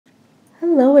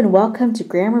Hello and welcome to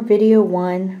Grammar Video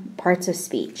 1, Parts of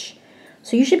Speech.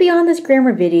 So you should be on this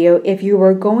grammar video if you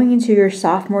were going into your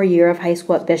sophomore year of high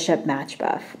school at Bishop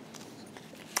Matchbuff.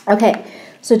 Okay,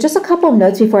 so just a couple of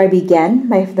notes before I begin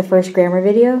the first grammar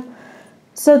video.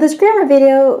 So these grammar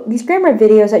videos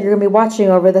that you're going to be watching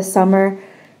over the summer,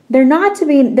 they're not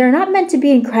meant to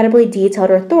be incredibly detailed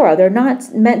or thorough. They're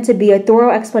not meant to be a thorough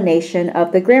explanation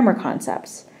of the grammar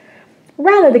concepts.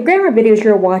 Rather, the grammar videos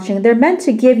you're watching, they're meant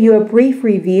to give you a brief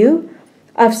review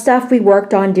of stuff we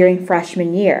worked on during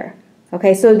freshman year.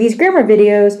 Okay, so these grammar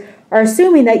videos are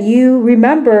assuming that you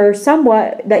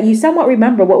somewhat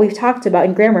remember what we've talked about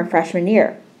in grammar freshman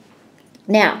year.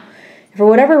 Now, if for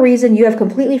whatever reason you have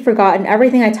completely forgotten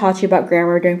everything I taught you about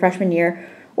grammar during freshman year,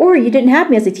 or you didn't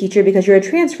have me as a teacher because you're a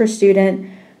transfer student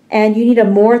and you need a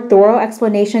more thorough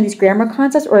explanation of these grammar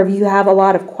concepts, or if you have a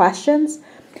lot of questions,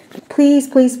 please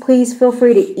feel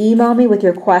free to email me with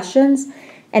your questions.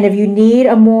 And if you need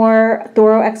a more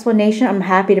thorough explanation, I'm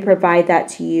happy to provide that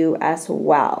to you as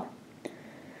well.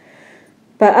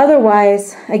 But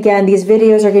otherwise, again, these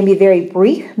videos are going to be very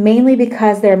brief, mainly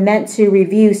because they're meant to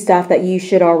review stuff that you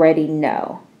should already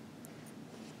know.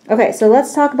 Okay, so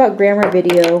let's talk about Grammar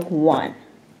Video 1.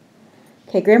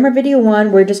 Okay, Grammar Video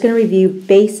 1, we're just going to review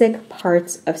basic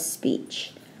parts of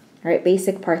speech. All right,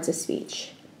 basic parts of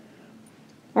speech.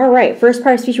 All right, first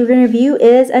part of speech we're going to review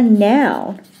is a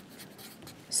noun.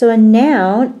 So a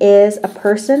noun is a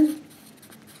person,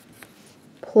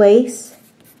 place,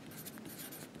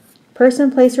 or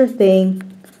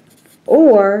thing,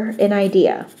 or an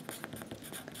idea.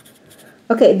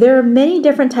 Okay, there are many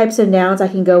different types of nouns I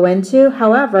can go into.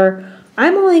 However,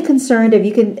 I'm only concerned if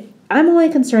you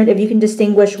can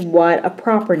distinguish what a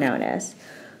proper noun is.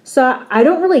 So I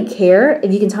don't really care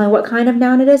if you can tell me what kind of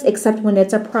noun it is, except when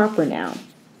it's a proper noun.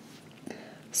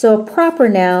 So a proper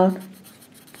noun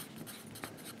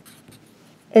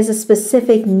is a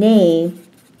specific name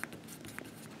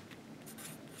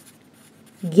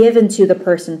given to the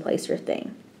person, place, or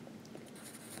thing.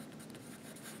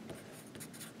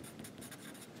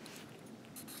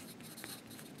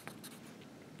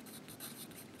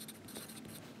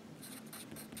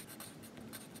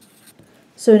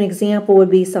 So an example would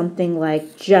be something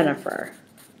like Jennifer,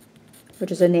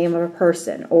 which is a name of a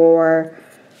person, or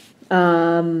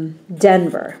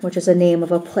Denver, which is a name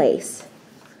of a place.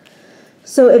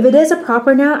 So if it is a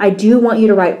proper noun, I do want you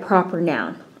to write proper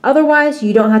noun. Otherwise,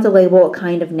 you don't have to label what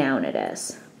kind of noun it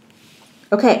is.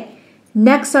 Okay,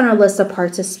 next on our list of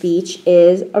parts of speech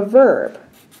is a verb.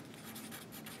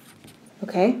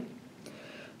 Okay,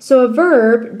 so a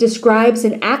verb describes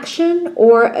an action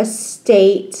or a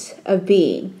state of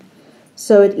being.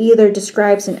 So it either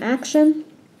describes an action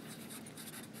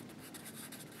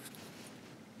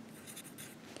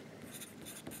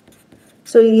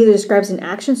So it either describes an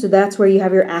action, so that's where you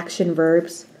have your action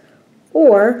verbs,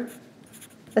 or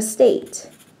a state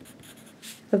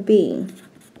of being.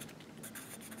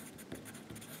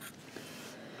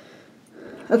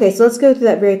 Okay, so let's go through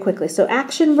that very quickly. So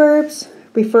action verbs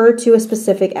refer to a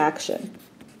specific action.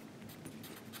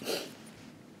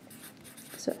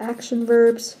 So action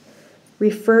verbs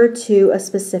refer to a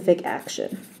specific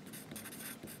action.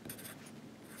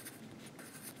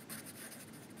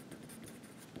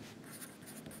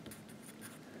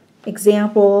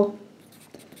 Examples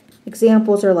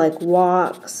are like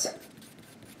walks,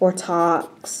 or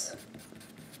talks,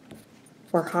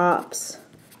 or hops,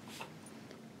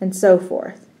 and so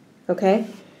forth, okay?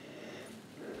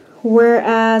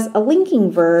 Whereas a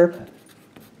linking verb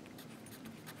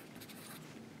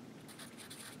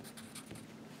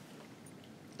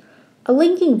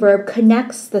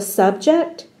connects the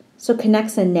subject, so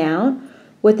connects a noun,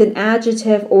 with an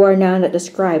adjective or a noun that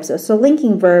describes it. So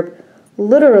linking verb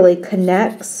literally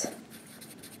connects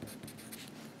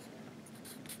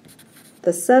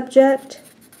the subject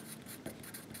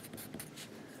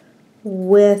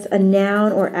with a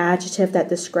noun or adjective that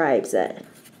describes it.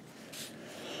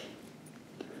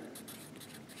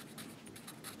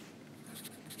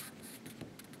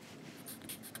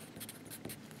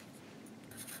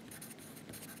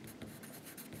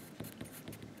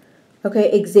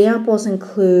 Okay, examples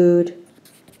include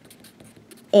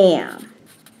am,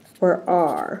 or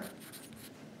are,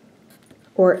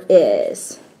 or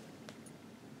is.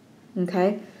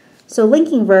 Okay, so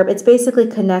linking verb, it's basically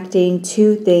connecting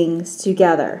two things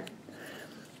together.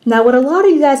 Now, what a lot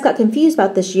of you guys got confused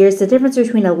about this year is the difference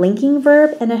between a linking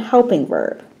verb and a helping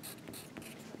verb.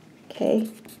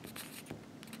 Okay.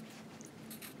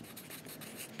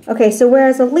 Okay, so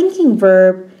whereas a linking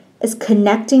verb is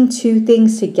connecting two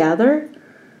things together,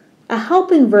 a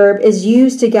helping verb is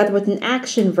used together with an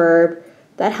action verb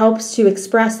that helps to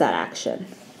express that action.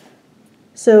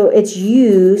 So it's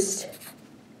used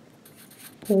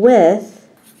with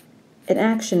an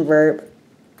action verb.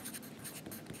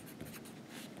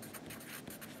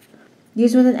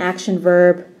 Used with an action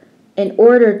verb in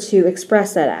order to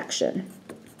express that action.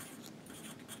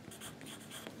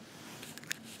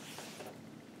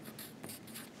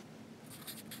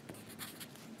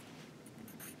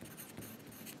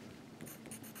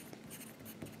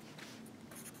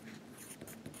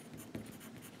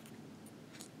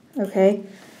 Okay,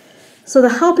 so the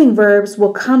helping verbs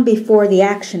will come before the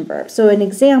action verb. So an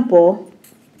example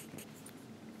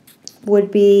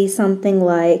would be something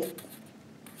like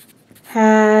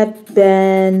had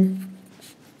been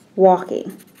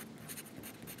walking.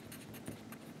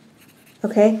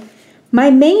 Okay,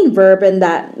 my main verb in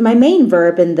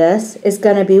this is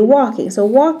going to be walking. So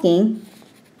walking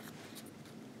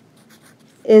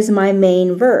is my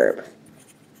main verb.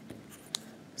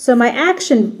 So my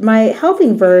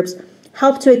helping verbs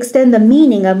help to extend the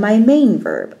meaning of my main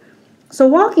verb. So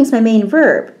walking is my main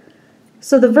verb.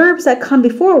 So the verbs that come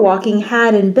before walking,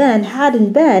 had and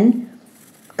been,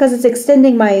 because it's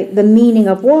extending the meaning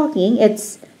of walking, and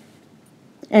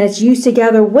it's used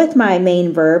together with my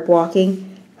main verb,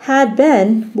 walking, had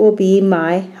been will be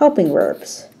my helping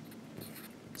verbs.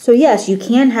 So yes, you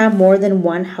can have more than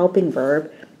one helping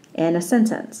verb in a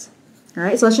sentence. All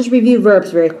right, so let's just review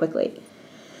verbs very quickly.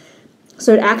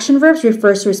 So action verbs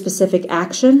refers to a specific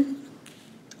action.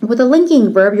 With a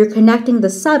linking verb, you're connecting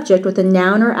the subject with a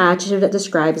noun or adjective that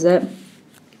describes it.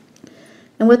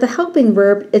 And with a helping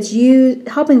verb,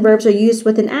 helping verbs are used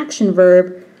with an action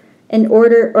verb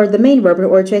or the main verb in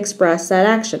order to express that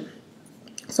action.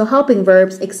 So helping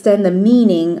verbs extend the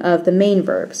meaning of the main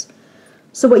verbs.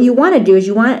 So what you want to do is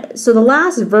so the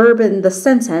last verb in the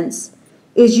sentence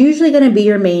is usually going to be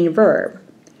your main verb.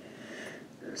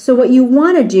 So what you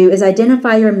want to do is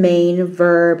identify your main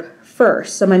verb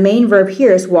first. So my main verb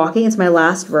here is walking. It's my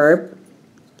last verb.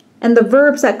 And the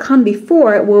verbs that come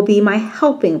before it will be my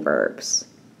helping verbs.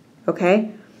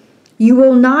 Okay? You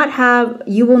will not have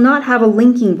a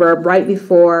linking verb right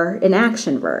before an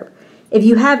action verb. If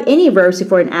you have any verbs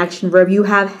before an action verb, you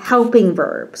have helping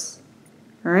verbs.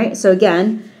 All right? So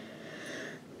again,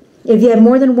 if you have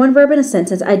more than one verb in a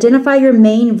sentence, identify your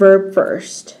main verb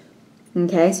first.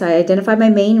 Okay, so I identified my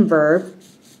main verb.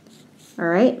 All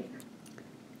right.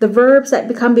 The verbs that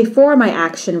become before my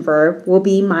action verb will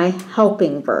be my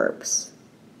helping verbs.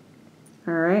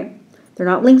 All right. They're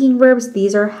not linking verbs.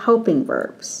 These are helping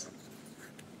verbs.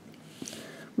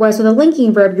 Whereas with a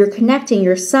linking verb, you're connecting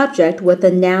your subject with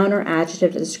a noun or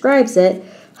adjective that describes it.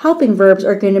 Helping verbs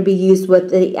are going to be used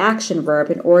with the action verb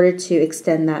in order to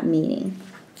extend that meaning.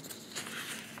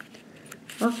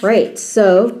 All right,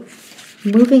 so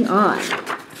moving on.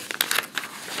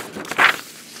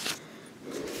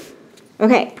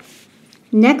 Okay,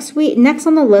 next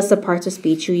on the list of parts of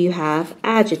speech you have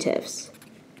adjectives.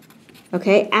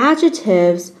 Okay,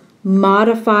 adjectives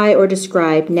modify or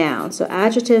describe nouns. So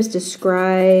adjectives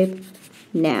describe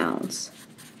nouns.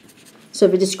 So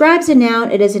if it describes a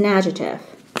noun, it is an adjective.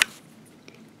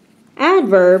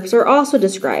 Adverbs are also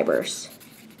describers.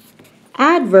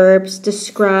 Adverbs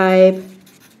describe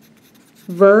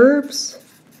verbs,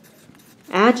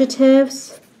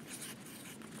 adjectives,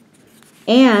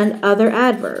 and other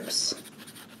adverbs.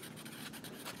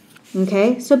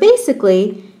 Okay, so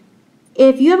basically,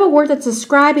 if you have a word that's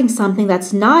describing something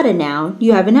that's not a noun,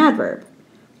 you have an adverb.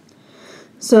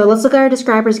 So let's look at our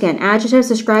describers again. Adjectives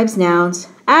describes nouns.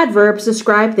 Adverbs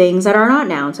describe things that are not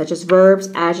nouns, such as verbs,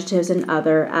 adjectives, and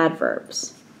other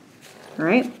adverbs. All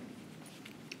right.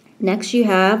 Next, you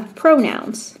have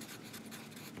pronouns.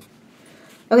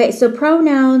 Okay, so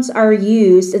pronouns are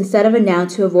used instead of a noun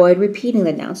to avoid repeating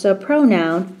the noun. So a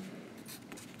pronoun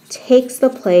takes the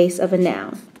place of a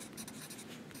noun.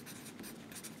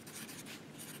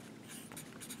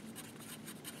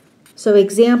 So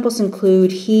examples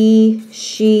include he,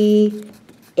 she,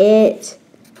 it,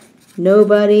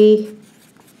 nobody,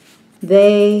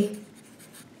 they,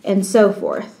 and so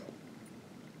forth.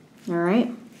 All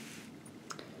right.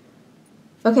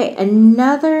 Okay,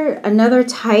 another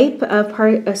type of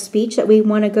part of speech that we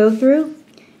want to go through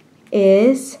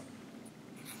is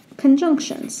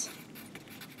conjunctions.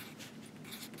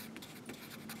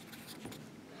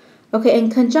 Okay,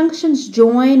 and conjunctions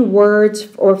join words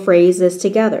or phrases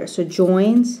together. So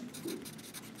joins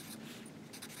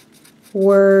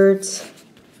words,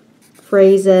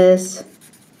 phrases,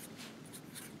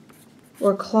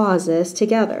 or clauses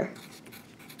together.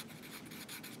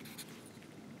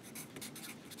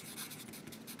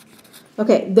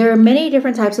 Okay, there are many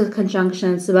different types of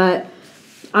conjunctions, but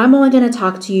I'm only going to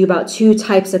talk to you about two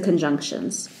types of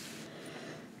conjunctions.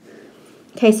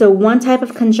 Okay, so one type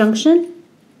of conjunction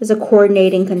is a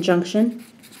coordinating conjunction.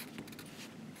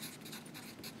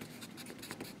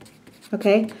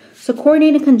 Okay, so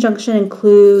coordinating conjunction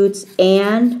includes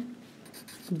and,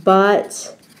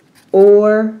 but,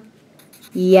 or,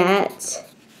 yet,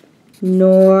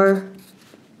 nor,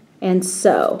 and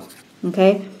so.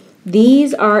 Okay,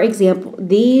 these are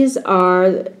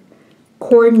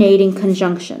coordinating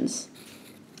conjunctions.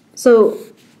 So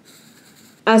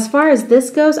as far as this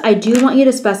goes, I do want you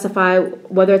to specify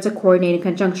whether it's a coordinating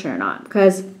conjunction or not,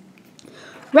 because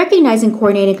recognizing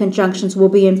coordinating conjunctions will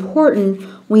be important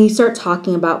when you start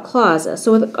talking about clauses.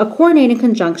 So with a coordinating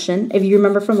conjunction, if you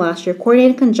remember from last year,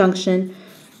 coordinating conjunction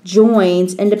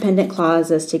joins independent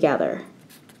clauses together.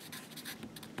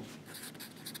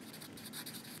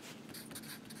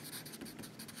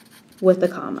 With a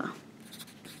comma.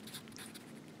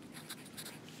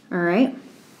 All right.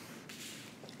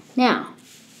 Now,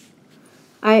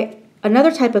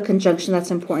 another type of conjunction that's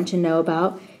important to know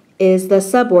about is the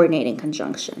subordinating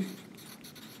conjunction.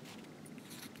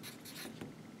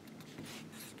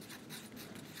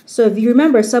 So if you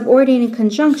remember, subordinating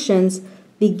conjunctions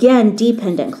begin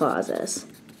dependent clauses.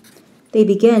 They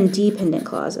begin dependent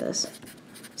clauses.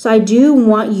 So I do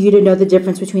want you to know the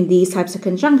difference between these types of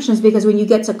conjunctions, because when you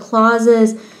get to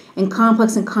clauses and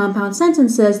complex and compound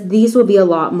sentences, these will be a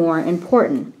lot more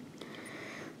important.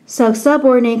 So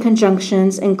subordinate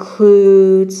conjunctions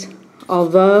includes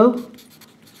although,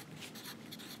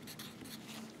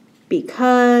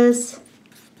 because,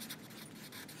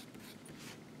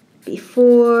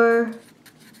 before,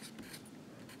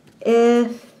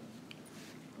 if,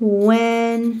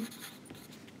 when,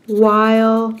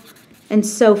 while, and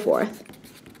so forth.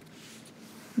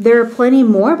 There are plenty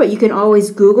more, but you can always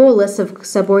Google a list of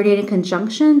subordinated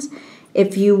conjunctions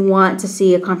if you want to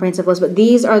see a comprehensive list. But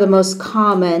these are the most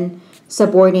common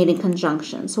subordinating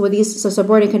conjunctions. So with these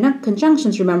subordinating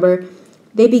conjunctions, remember,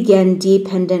 they begin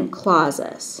dependent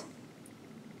clauses.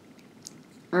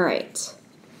 All right.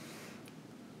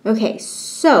 Okay,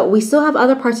 so we still have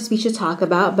other parts of speech to talk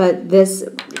about, but this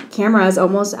camera is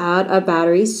almost out of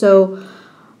battery. So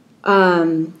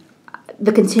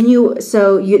this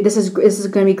is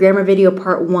going to be grammar video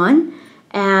part 1,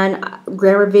 and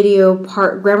grammar video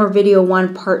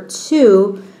 1 part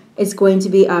 2 is going to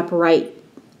be up right.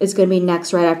 It's going to be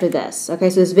next right after this. Okay,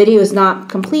 so this video is not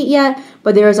complete yet,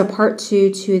 but there is a part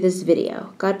 2 to this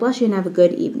video. God bless you and have a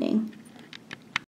good evening.